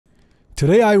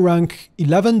Today I rank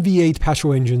 11 V8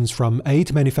 petrol engines from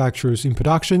 8 manufacturers in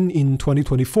production in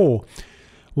 2024.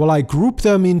 While I group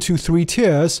them into 3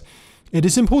 tiers, it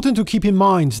is important to keep in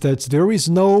mind that there is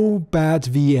no bad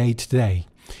V8 today.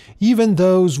 Even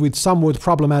those with somewhat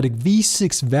problematic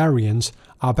V6 variants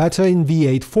are better in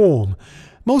V8 form,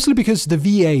 mostly because the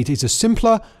V8 is a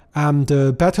simpler and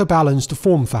better balanced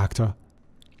form factor.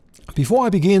 Before I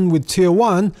begin with Tier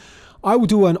 1, I will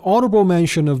do an honorable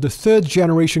mention of the 3rd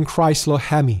generation Chrysler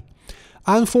HEMI.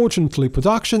 Unfortunately,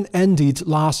 production ended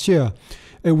last year.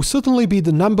 It will certainly be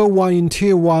the number 1 in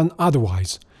Tier 1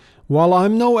 otherwise. While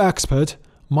I'm no expert,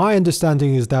 my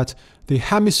understanding is that the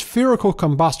hemispherical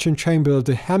combustion chamber of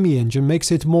the HEMI engine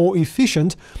makes it more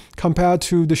efficient compared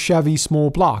to the Chevy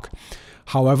small block.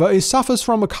 However, it suffers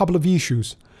from a couple of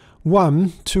issues.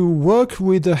 One, to work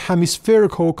with the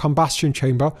hemispherical combustion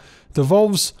chamber, the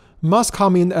valves must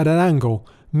come in at an angle,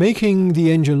 making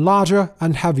the engine larger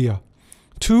and heavier.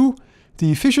 2.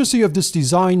 The efficiency of this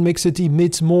design makes it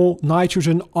emit more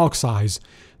nitrogen oxides.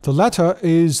 The latter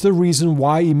is the reason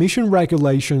why emission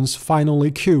regulations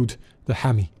finally killed the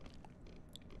HEMI.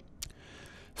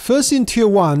 First in Tier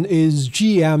 1 is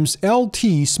GM's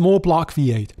LT small block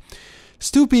V8.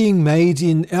 Still being made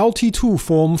in LT2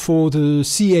 form for the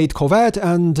C8 Corvette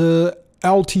and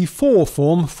LT4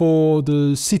 form for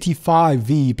the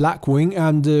CT5V Blackwing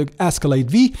and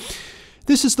Escalade V,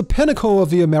 this is the pinnacle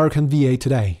of the American V8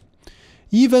 today.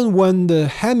 Even when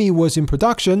the HEMI was in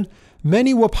production,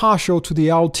 many were partial to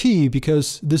the LT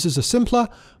because this is a simpler,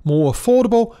 more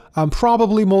affordable, and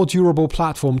probably more durable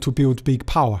platform to build big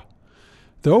power.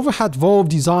 The overhead valve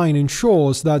design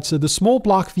ensures that the small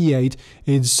block V8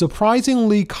 is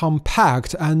surprisingly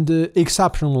compact and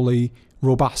exceptionally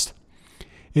robust.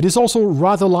 It is also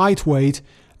rather lightweight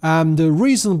and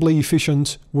reasonably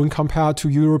efficient when compared to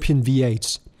European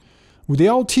V8s. With the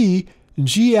LT,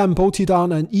 GM bolted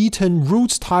on an E10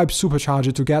 Roots-type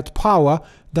supercharger to get power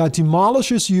that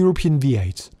demolishes European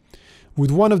V8s.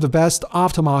 With one of the best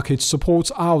aftermarket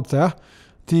supports out there,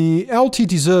 the LT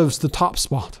deserves the top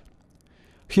spot.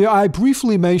 Here I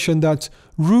briefly mention that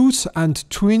Roots and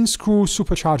twin-screw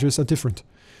superchargers are different.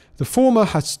 The former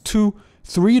has 2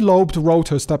 3-lobed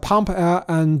rotors that pump air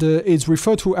and is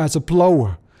referred to as a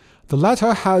blower. The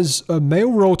latter has a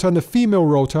male rotor and a female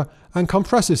rotor and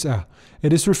compresses air.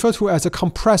 It is referred to as a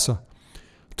compressor.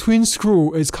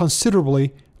 Twin-screw is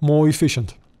considerably more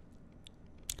efficient.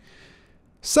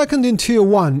 Second in Tier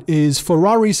 1 is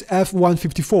Ferrari's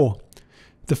F154.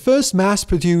 The first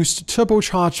mass-produced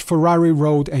turbocharged Ferrari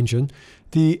road engine,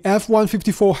 the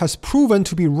F154 has proven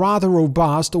to be rather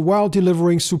robust while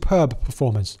delivering superb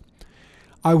performance.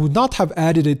 I would not have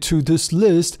added it to this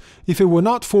list if it were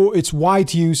not for its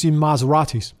wide use in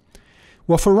Maseratis.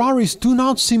 While Ferraris do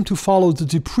not seem to follow the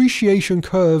depreciation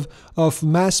curve of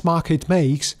mass-market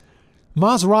makes,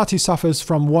 Maserati suffers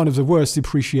from one of the worst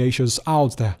depreciations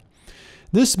out there.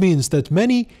 This means that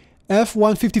many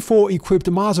F154-equipped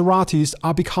Maseratis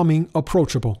are becoming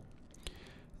approachable.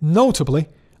 Notably,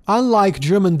 unlike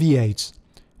German V8s,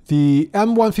 the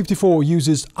M154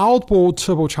 uses outboard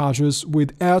turbochargers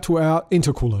with air-to-air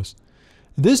intercoolers.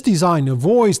 This design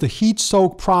avoids the heat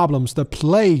soak problems that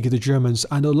plague the Germans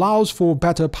and allows for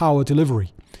better power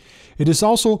delivery. It is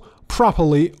also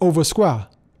properly over-square.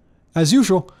 As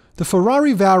usual, the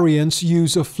Ferrari variants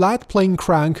use a flat plane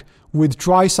crank with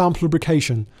dry sump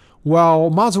lubrication,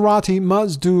 while Maserati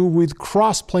must do with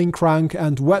cross-plane crank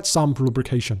and wet sump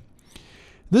lubrication.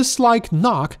 This slight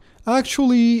knock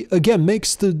actually again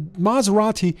makes the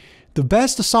Maserati the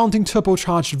best sounding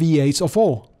turbocharged V8s of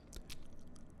all.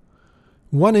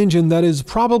 One engine that is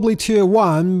probably Tier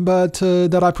 1 but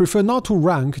that I prefer not to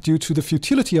rank due to the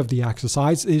futility of the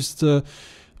exercise is the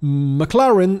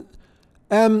McLaren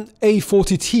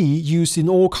M840T used in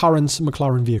all current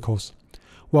McLaren vehicles.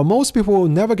 While most people will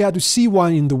never get to see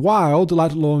one in the wild,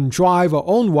 let alone drive or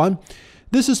own one,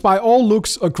 this is by all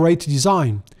looks a great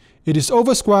design. It is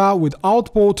over-square with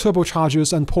outboard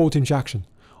turbochargers and port injection,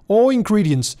 all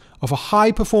ingredients of a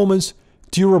high-performance,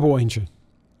 durable engine.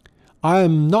 I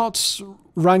am not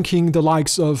ranking the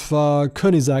likes of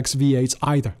Koenigsegg's V8s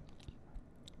either.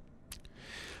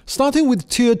 Starting with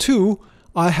Tier 2,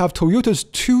 I have Toyota's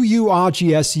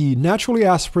 2URGSE naturally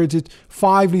aspirated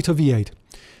 5-liter V8.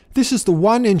 This is the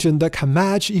one engine that can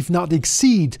match, if not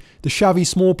exceed, the Chevy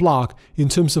small block in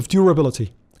terms of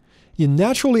durability. In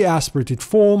naturally aspirated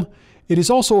form, it is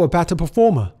also a better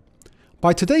performer.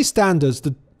 By today's standards,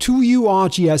 the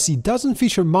 2URGSE doesn't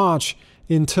feature much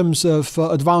in terms of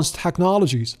advanced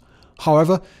technologies.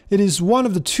 However, it is one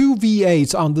of the 2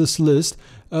 V8s on this list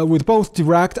with both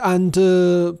direct and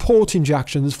port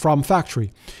injections from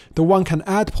factory. The one can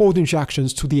add port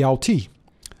injections to the LT.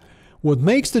 What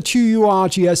makes the 2UR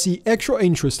GSE extra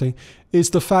interesting is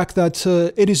the fact that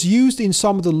it is used in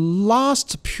some of the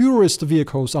last purest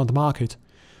vehicles on the market.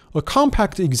 A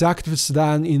compact executive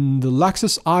sedan in the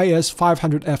Lexus IS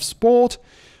 500F Sport,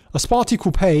 a sporty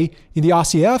coupe in the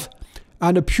RCF,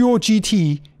 and a pure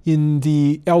GT in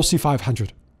the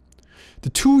LC500. The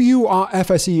 2UR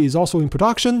FSE is also in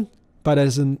production, but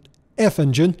as an F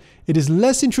engine, it is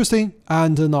less interesting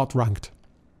and not ranked.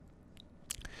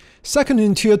 Second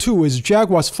in Tier 2 is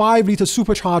Jaguar's 5-liter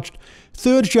supercharged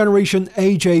 3rd generation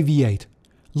AJ V8.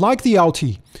 Like the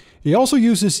LT, it also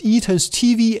uses Eaton's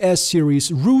TVS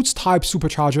series Roots type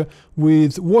supercharger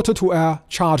with water-to-air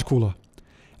charge cooler.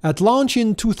 At launch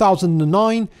in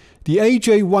 2009, the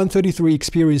AJ133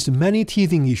 experienced many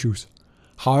teething issues.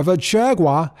 However,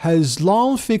 Jaguar has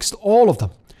long fixed all of them,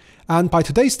 and by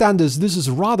today's standards, this is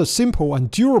a rather simple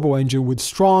and durable engine with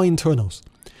strong internals.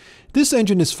 This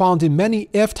engine is found in many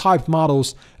F-type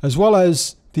models, as well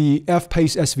as the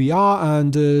F-Pace SVR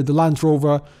and the Land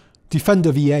Rover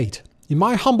Defender V8. In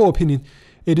my humble opinion,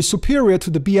 it is superior to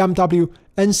the BMW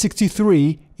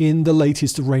N63 in the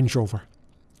latest Range Rover.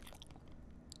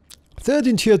 Third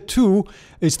in Tier 2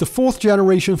 is the 4th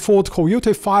generation Ford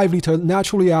Coyote 5-liter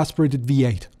naturally aspirated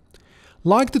V8.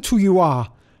 Like the 2UR,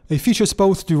 it features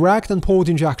both direct and port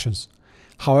injections.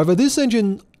 However, this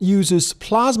engine uses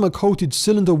plasma-coated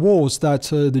cylinder walls that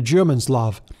the Germans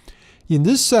love. In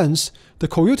this sense, the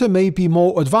Coyote may be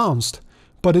more advanced,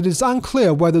 but it is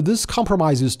unclear whether this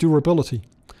compromises durability.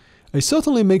 It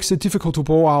certainly makes it difficult to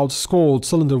bore out scored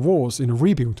cylinder walls in a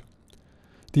rebuild.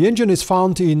 The engine is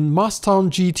found in Mustang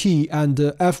GT and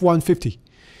F150.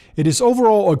 It is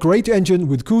overall a great engine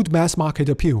with good mass-market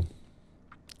appeal.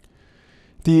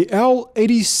 The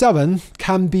L87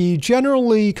 can be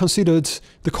generally considered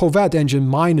the Corvette engine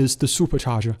minus the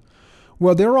supercharger.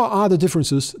 While there are other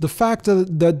differences, the fact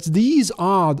that these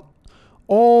are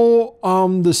all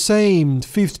on the same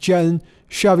 5th gen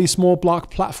Chevy small block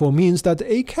platform means that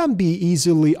it can be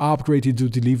easily upgraded to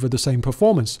deliver the same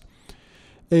performance.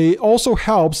 It also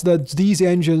helps that these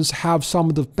engines have some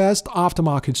of the best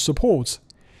aftermarket supports.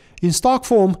 In stock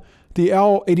form, the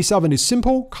L87 is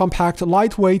simple, compact,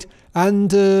 lightweight,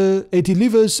 and it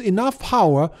delivers enough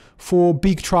power for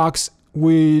big trucks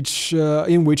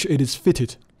in which it is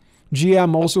fitted.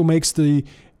 GM also makes the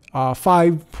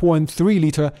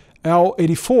 5.3-liter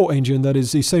L84 engine that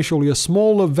is essentially a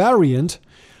smaller variant.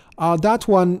 That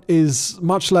one is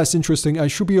much less interesting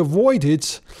and should be avoided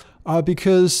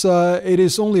because it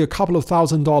is only a couple of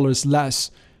 $1,000s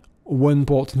less when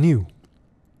bought new.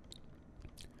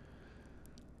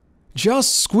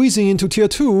 Just squeezing into Tier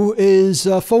 2 is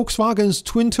Volkswagen's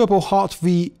twin-turbo Hot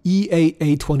V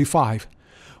EA825.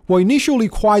 While initially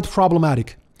quite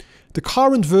problematic, the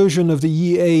current version of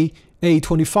the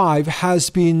EA825 has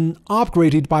been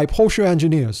upgraded by Porsche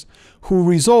engineers, who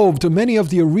resolved many of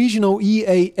the original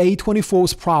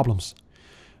EA824's problems.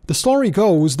 The story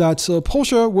goes that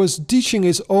Porsche was ditching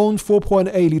its own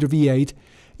 4.8-liter V8.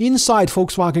 Inside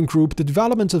Volkswagen Group, the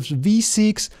development of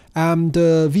V6 and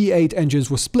V8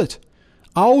 engines was split.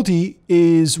 Audi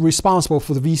is responsible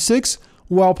for the V6,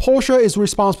 while Porsche is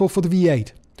responsible for the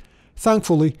V8.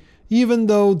 Thankfully, even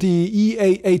though the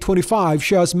EA825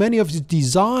 shares many of the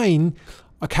design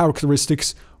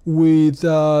characteristics with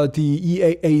the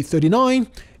EA839,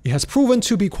 it has proven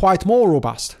to be quite more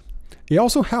robust. It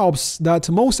also helps that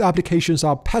most applications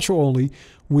are petrol only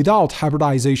without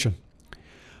hybridization.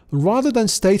 Rather than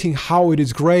stating how it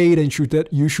is great and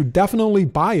you should definitely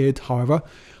buy it, however,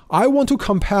 I want to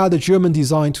compare the German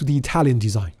design to the Italian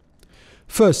design.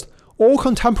 First, all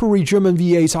contemporary German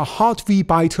V8s are Hot V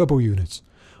bi-turbo units.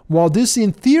 While this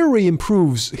in theory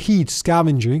improves heat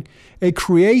scavenging, it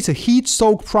creates a heat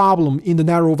soak problem in the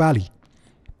narrow valley.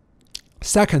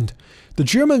 Second, the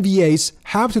German V8s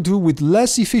have to do with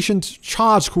less efficient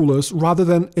charge coolers rather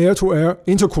than air-to-air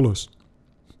intercoolers.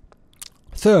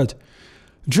 Third,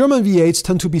 German V8s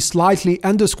tend to be slightly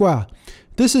undersquare.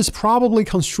 This is probably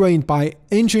constrained by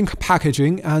engine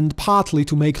packaging and partly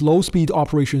to make low-speed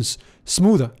operations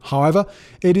smoother. However,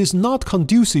 it is not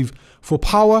conducive for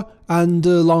power and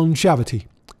longevity.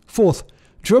 Fourth,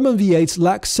 German V8s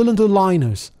lack cylinder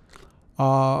liners.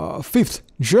 Fifth,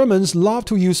 Germans love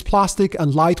to use plastic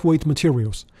and lightweight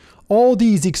materials. All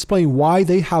these explain why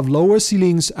they have lower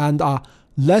ceilings and are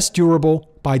less durable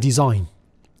by design.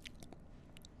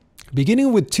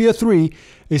 Beginning with Tier 3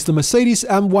 is the Mercedes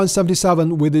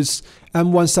M177 with its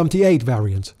M178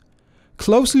 variant.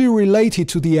 Closely related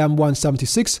to the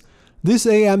M176, This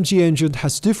AMG engine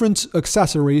has different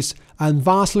accessories and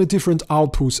vastly different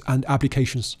outputs and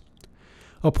applications.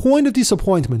 A point of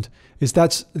disappointment is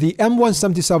that the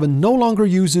M177 no longer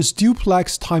uses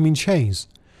duplex timing chains,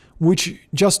 which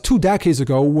just 2 decades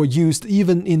ago were used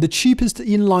even in the cheapest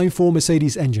inline-4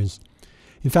 Mercedes engines.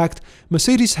 In fact,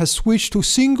 Mercedes has switched to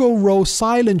single-row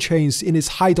silent chains in its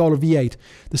high-dollar V8,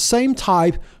 the same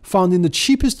type found in the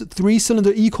cheapest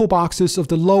 3-cylinder EcoBoxes of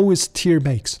the lowest-tier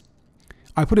makes.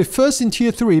 I put it first in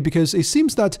Tier 3 because it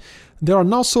seems that there are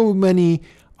not so many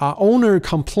owner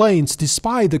complaints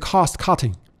despite the cost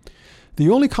cutting. The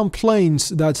only complaints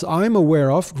that I'm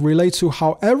aware of relate to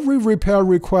how every repair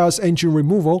requires engine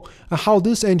removal and how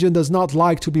this engine does not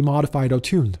like to be modified or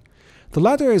tuned. The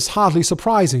latter is hardly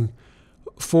surprising,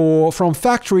 for from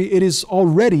factory it is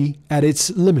already at its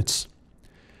limits.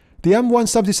 The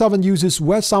M177 uses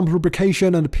wet sump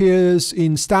lubrication and appears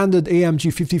in standard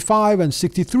AMG 55 and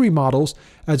 63 models,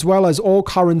 as well as all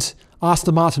current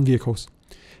Aston Martin vehicles.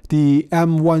 The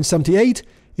M178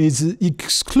 is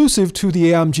exclusive to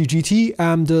the AMG GT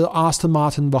and the Aston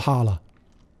Martin Valhalla.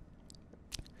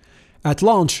 At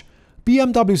launch,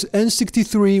 BMW's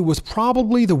N63 was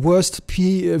probably the worst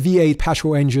V8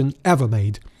 petrol engine ever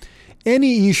made.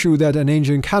 Any issue that an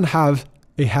engine can have,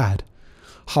 it had.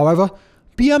 However,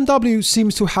 BMW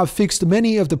seems to have fixed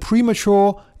many of the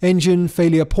premature engine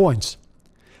failure points.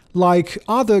 Like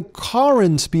other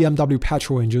current BMW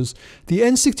petrol engines, the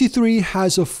N63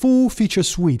 has a full feature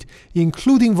suite,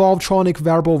 including Valvetronic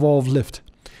variable valve lift.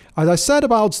 As I said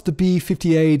about the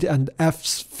B58 and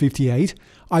F58,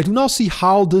 I do not see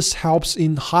how this helps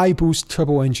in high-boost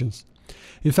turbo engines.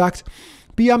 In fact,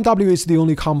 BMW is the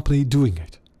only company doing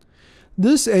it.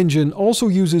 This engine also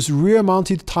uses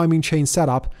rear-mounted timing chain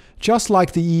setup, just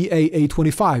like the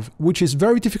EA825, which is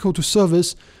very difficult to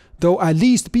service, though at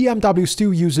least BMW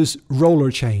still uses roller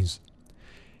chains.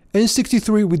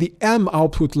 N63 with the M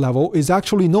output level is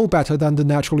actually no better than the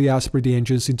naturally aspirated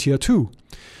engines in Tier 2.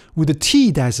 With the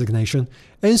T designation,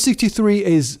 N63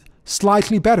 is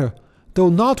slightly better, though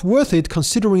not worth it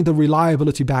considering the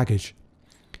reliability baggage.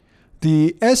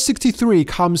 The S63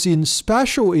 comes in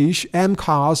special-ish M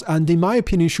cars and in my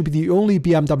opinion should be the only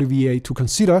BMW V8 to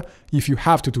consider if you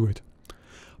have to do it.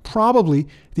 Probably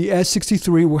the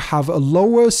S63 will have a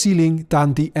lower ceiling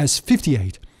than the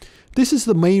S58. This is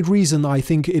the main reason I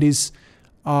think it is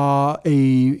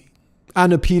an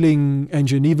appealing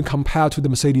engine even compared to the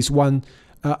Mercedes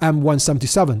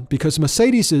M177, because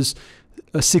Mercedes's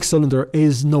 6-cylinder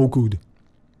is no good.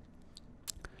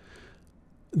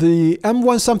 The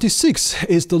M176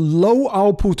 is the low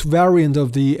output variant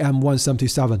of the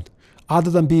M177. Other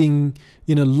than being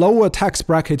in a lower tax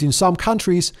bracket in some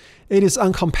countries, it is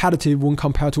uncompetitive when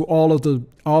compared to all of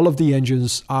the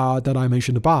engines that I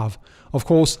mentioned above. Of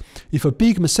course, if a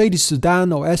big Mercedes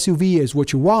sedan or SUV is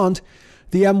what you want,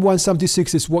 the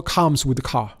M176 is what comes with the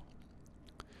car.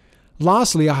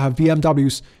 Lastly, I have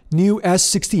BMW's new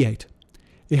S68.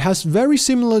 It has very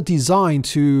similar design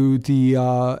to the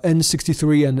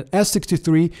N63 and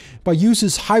S63, but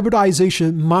uses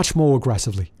hybridization much more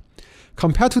aggressively.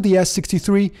 Compared to the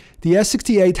S63, the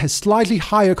S68 has slightly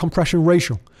higher compression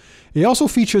ratio. It also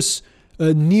features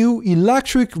a new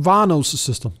electric Vanos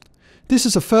system. This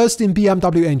is a first in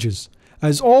BMW engines,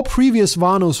 as all previous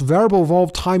Vanos variable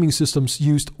valve timing systems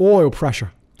used oil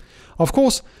pressure. Of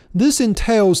course, this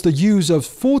entails the use of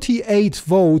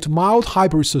 48-volt mild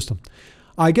hybrid system.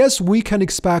 I guess we can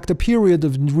expect a period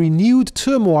of renewed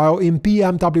turmoil in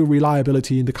BMW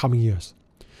reliability in the coming years.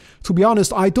 To be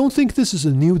honest, I don't think this is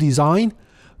a new design.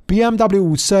 BMW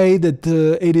would say that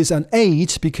it is an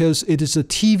 8 because it is a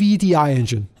TVDI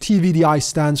engine. TVDI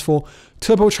stands for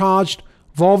turbocharged,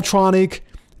 Valvetronic,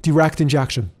 direct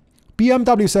injection.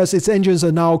 BMW says its engines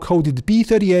are now coded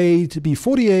B38,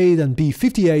 B48, and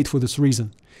B58 for this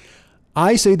reason.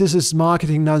 I say this is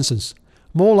marketing nonsense.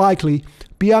 More likely,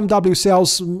 BMW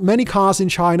sells many cars in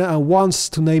China and wants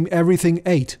to name everything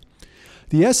 8.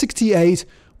 The S68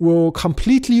 will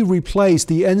completely replace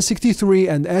the N63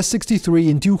 and S63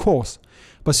 in due course.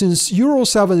 But since Euro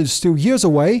 7 is still years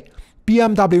away,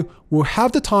 BMW will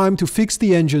have the time to fix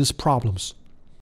the engine's problems.